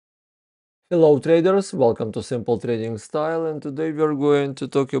Hello traders, welcome to Simple Trading Style, and today we are going to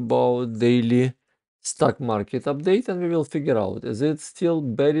talk about daily stock market update, and we will figure out, is it still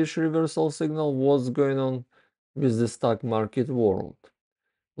bearish reversal signal? What's going on with the stock market world?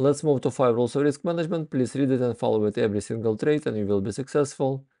 Let's move to 5 rules of risk management. Please read it and follow it every single trade and you will be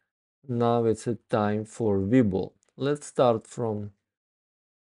successful. Now it's a time for VBull. Let's start from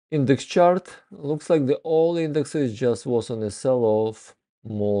index chart. Looks like the all indexes just was on a sell-off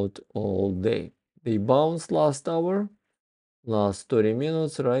mode all day. They bounced last hour, last 30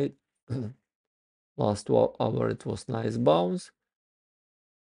 minutes, right? Last hour it was nice bounce,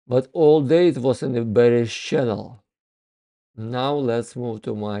 but all day it was in a bearish channel. Now let's move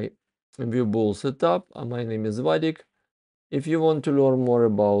to my VBull setup. My name is Vadik. If you want to learn more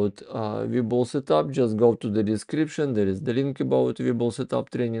about VBull setup, just go to the description. There is the link about VBull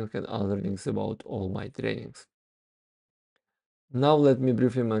setup training and other links about all my trainings. Now let me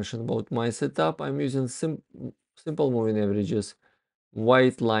briefly mention about my setup. I'm using simple moving averages,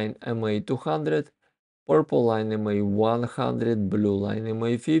 white line MA 200, purple line MA 100, blue line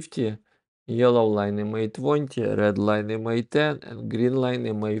MA 50, yellow line MA 20, red line MA 10, and green line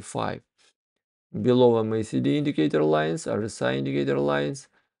MA 5. Below MACD indicator lines, RSI indicator lines,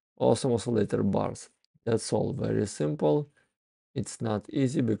 awesome oscillator bars. That's all very simple. It's not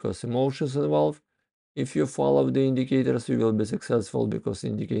easy because emotions involved. If you follow the indicators, you will be successful because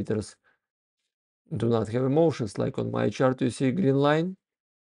indicators do not have emotions. Like on my chart, you see green line.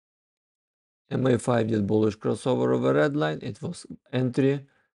 MA5 did bullish crossover over red line. It was entry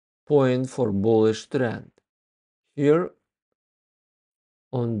point for bullish trend. Here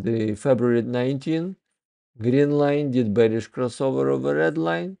on the February 19, green line did bearish crossover over red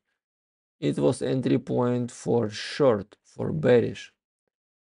line. It was entry point for short, for bearish.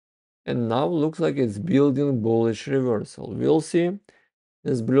 And now looks like it's building bullish reversal. We'll see.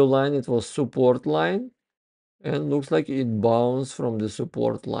 This blue line, it was support line, and looks like it bounced from the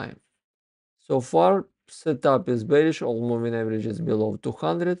support line. So far, setup is bearish. All moving average is below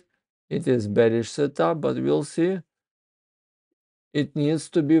 200. It is bearish setup, but we'll see. It needs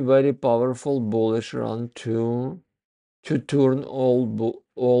to be very powerful bullish run to turn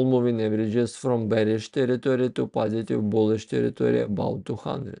all moving averages from bearish territory to positive bullish territory about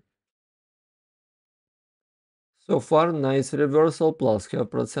 200. So far, nice reversal, plus half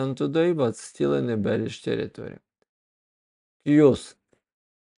percent today, but still in a bearish territory. Qs.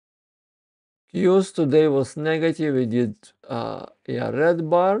 Qs today was negative. We did a red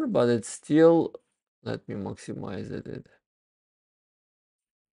bar, but it's still, let me maximize it.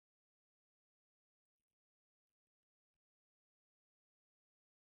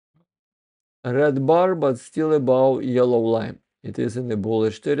 A red bar, but still above yellow line. It is in the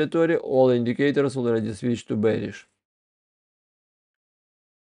bullish territory. All indicators already switched to bearish.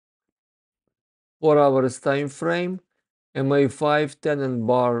 4 hours time frame. MA5, 10 and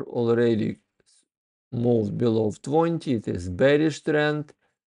bar already moved below 20. It is bearish trend.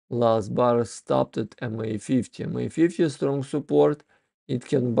 Last bar stopped at MA50. MA50 strong support. It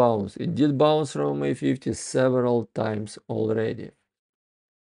can bounce. It did bounce from MA50 several times already.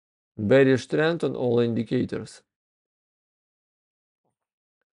 Bearish trend on all indicators.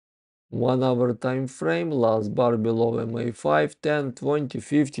 1 hour time frame. Last bar below MA5, 10, 20,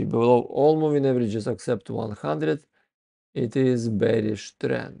 50, below all moving averages except 100. It is bearish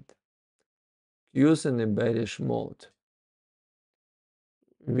trend. Qs in a bearish mode.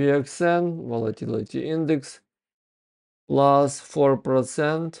 VXN volatility index plus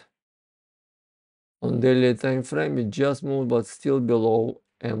 4%. On daily time frame, it just moved, but still below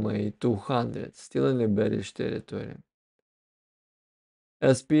MA 200, still in a bearish territory.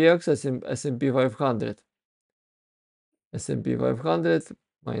 SPX, S&P 500. S&P 500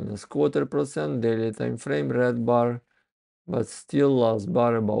 minus 1/4%, daily time frame, red bar, but still last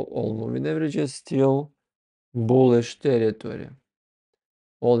bar above all moving averages, still bullish territory.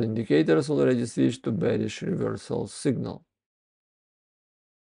 All indicators already switched to bearish reversal signal.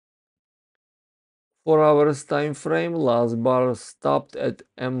 4 hours time frame, last bar stopped at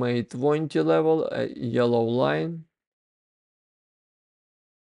MA20 level, a yellow line,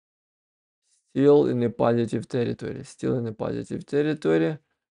 still in a positive territory,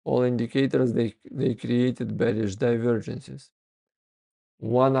 all indicators, they created bearish divergences.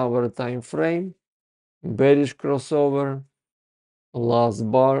 1 hour time frame, bearish crossover,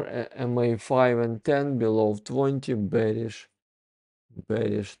 last bar MA5 and 10 below 20, bearish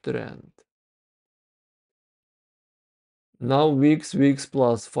trend. Now weeks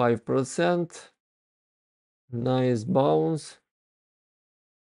plus 5%. Nice bounce,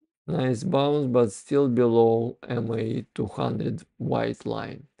 but still below MA 200 white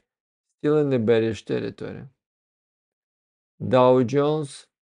line. still in the bearish territory. Dow Jones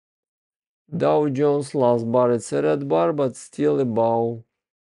last bar, it's a red bar, but still above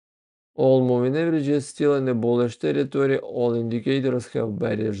all moving averages, still in the bullish territory. All indicators have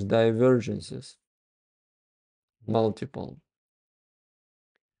bearish divergences, multiple.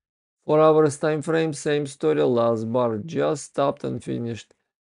 4 hours time frame, same story. Last bar just stopped and finished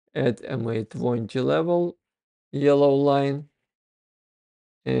at MA20 level, yellow line,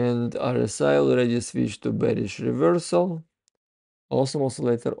 and RSI already switched to bearish reversal. Awesome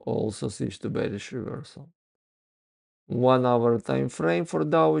oscillator also switched to bearish reversal. 1 hour time frame for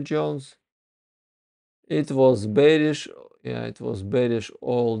Dow Jones. It was bearish. Yeah, it was bearish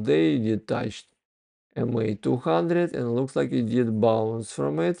all day. It touched MA200 and looks like it did bounce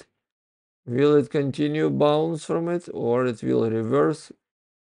from it. Will it continue bounce from it or it will reverse?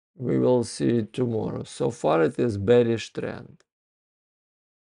 We will see it tomorrow. So far it is bearish trend.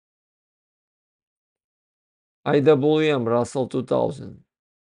 IWM Russell 2000.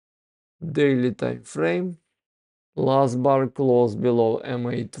 Daily time frame. Last bar closed below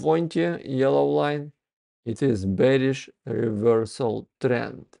MA20, yellow line. It is bearish reversal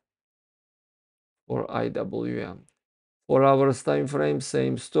trend for IWM. 4 hours time frame,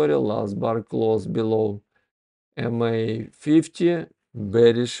 same story. Last bar closed below MA50,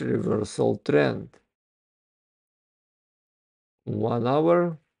 bearish reversal trend. 1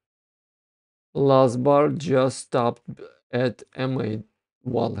 hour. Last bar just stopped at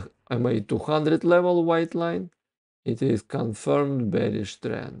MA200 level, white line. It is confirmed bearish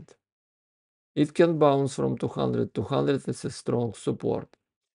trend. It can bounce from 200. 200 is a strong support.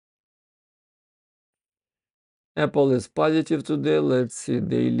 Apple is positive today. Let's see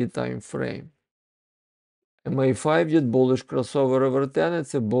daily time frame. MA5 did bullish crossover over 10.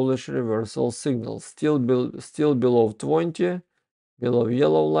 It's a bullish reversal signal. Still below 20, below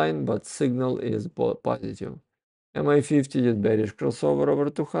yellow line, but signal is positive. MA50 did bearish crossover over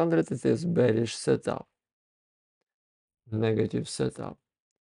 200. It is bearish setup. Negative setup.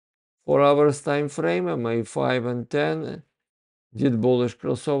 4 hours time frame, MA5 and 10 did bullish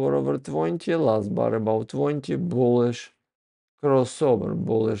crossover over 20. Last bar about 20, bullish crossover,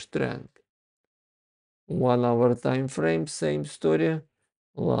 bullish trend. 1 hour time frame, same story.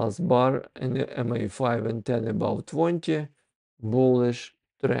 Last bar and MA5 and 10 about 20, bullish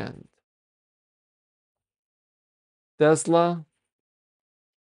trend. Tesla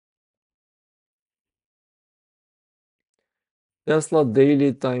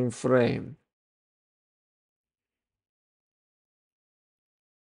daily time frame.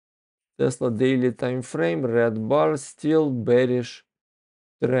 Tesla daily time frame, red bar, still bearish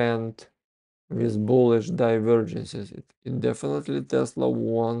trend with bullish divergences. It definitely Tesla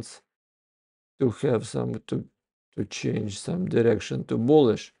wants to have to change some direction to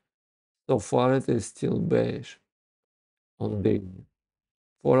bullish. So far it is still bearish on daily.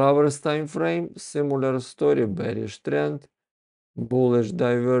 4 hours time frame, similar story, bearish trend, bullish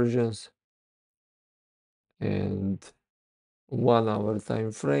divergence, and 1 hour time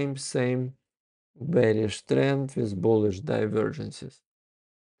frame, same bearish trend with bullish divergences.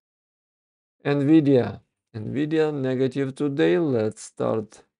 Nvidia negative today. Let's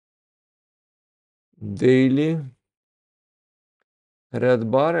start daily.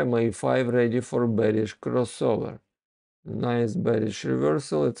 Red bar, MA5 ready for bearish crossover. Nice bearish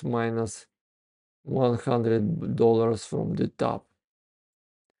reversal. It's minus $100 from the top.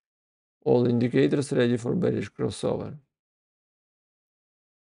 All indicators ready for bearish crossover.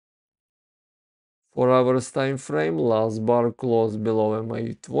 4 hours time frame, last bar closed below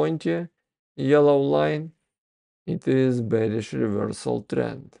MA20, yellow line. It is bearish reversal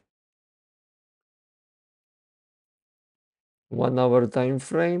trend. 1 hour time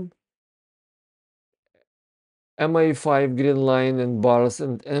frame, MA5 green line and bars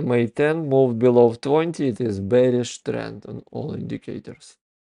and MA10 moved below 20. It is bearish trend on all indicators.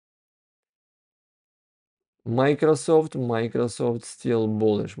 Microsoft still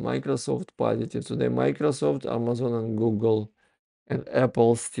bullish. Microsoft positive today. Microsoft, Amazon and Google and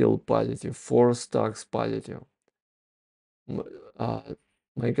Apple still positive. 4 stocks positive.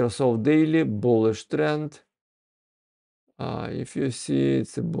 Microsoft daily bullish trend. If you see,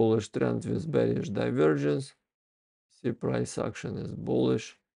 it's a bullish trend with bearish divergence. See, price action is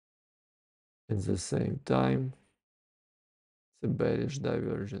bullish. At the same time, it's a bearish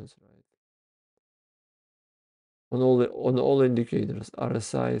divergence, right? On all indicators,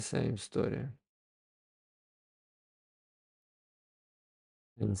 RSI, same story.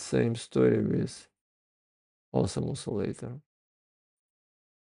 And same story with awesome oscillator.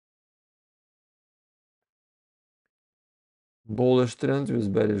 Bullish trend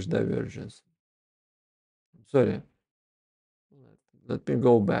with bearish divergence. Sorry. Let me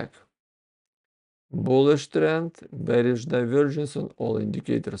go back. Bullish trend, bearish divergence on all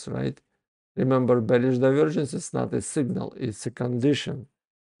indicators, right? Remember, bearish divergence is not a signal, it's a condition.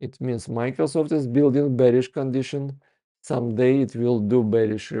 It means Microsoft is building bearish condition. Someday it will do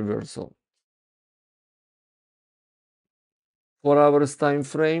bearish reversal. 4 hours time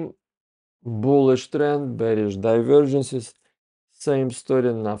frame, bullish trend, bearish divergences, same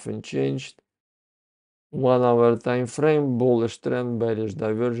story, nothing changed. 1 hour time frame, bullish trend, bearish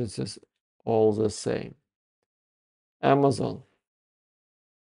divergences, all the same. Amazon.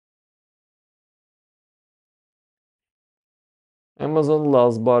 Amazon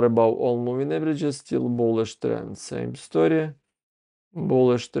last bar above all moving averages, still bullish trend, same story.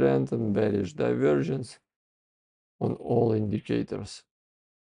 Bullish trend and bearish divergence on all indicators.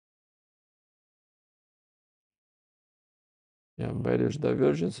 Yeah, bearish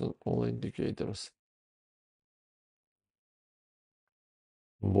divergence on all indicators.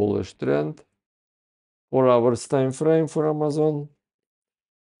 Bullish trend. 4 hours time frame for Amazon.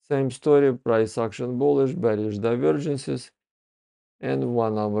 Same story, price action bullish, bearish divergences. And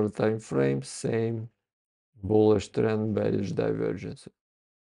 1 hour time frame, same bullish trend, bearish divergence.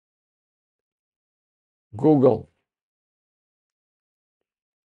 Google.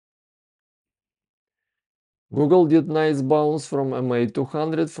 Google did nice bounce from MA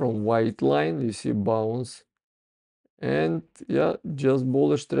 200 from white line. You see bounce. And yeah, just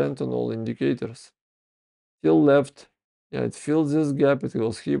bullish trend on all indicators. Still left. Yeah, it filled this gap. It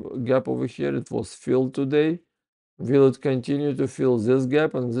was gap over here. It was filled today. Will it continue to fill this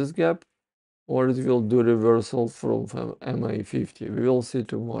gap and this gap? Or it will do reversal from MA50? We will see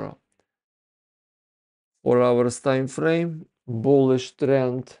tomorrow. 4 hours time frame. Bullish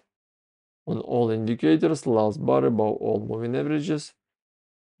trend on all indicators. Last bar above all moving averages.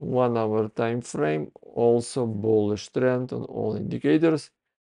 1 hour time frame. Also bullish trend on all indicators.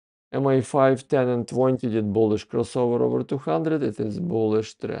 MA5, 10 and 20 did bullish crossover over 200. It is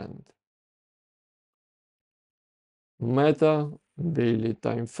bullish trend. Meta, daily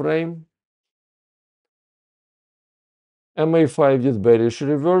time frame. MA5 did bearish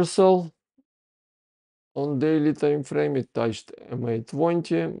reversal. On daily time frame, it touched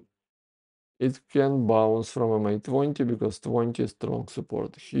MA20. It can bounce from MA20 because 20 is strong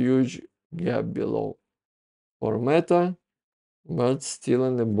support. Huge gap below for Meta, but still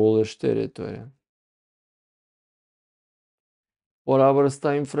in the bullish territory. 4 hours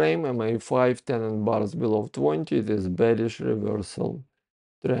time frame, MA5, 10 and bars below 20, it is bearish reversal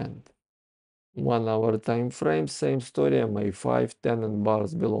trend. 1 hour time frame, same story, MA5, 10 and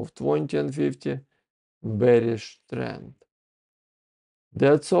bars below 20 and 50, bearish trend.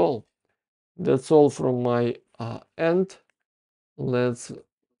 That's all. That's all from my end.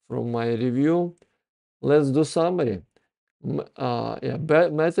 From my review. Let's do summary.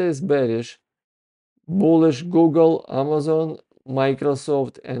 Meta is bearish, bullish Google, Amazon,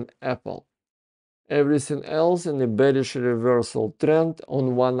 Microsoft, and Apple. Everything else in a bearish reversal trend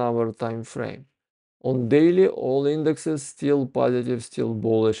on 1 hour time frame. On daily, all indexes still positive, still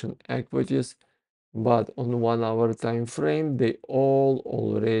bullish in equities, but on 1 hour time frame, they all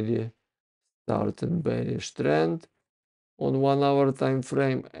already started bearish trend on 1 hour time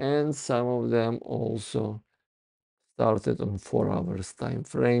frame, and some of them also started on 4 hours time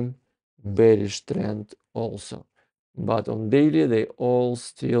frame, bearish trend also. But on daily, they all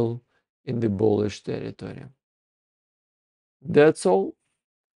still in the bullish territory. That's all.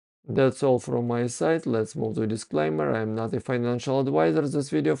 That's all from my side. Let's move to disclaimer. I am not a financial advisor. This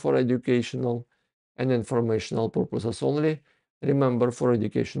video for educational and informational purposes only. Remember, for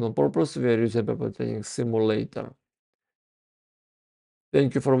educational purpose, we are using paper trading simulator.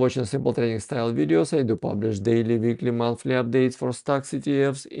 Thank you for watching simple trading style videos. I do publish daily, weekly, monthly updates for stocks,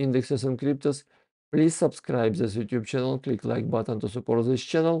 ETFs, indexes, and cryptos. Please subscribe this YouTube channel. Click like button to support this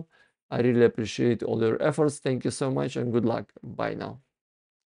channel. I really appreciate all your efforts. Thank you so much and good luck. Bye now.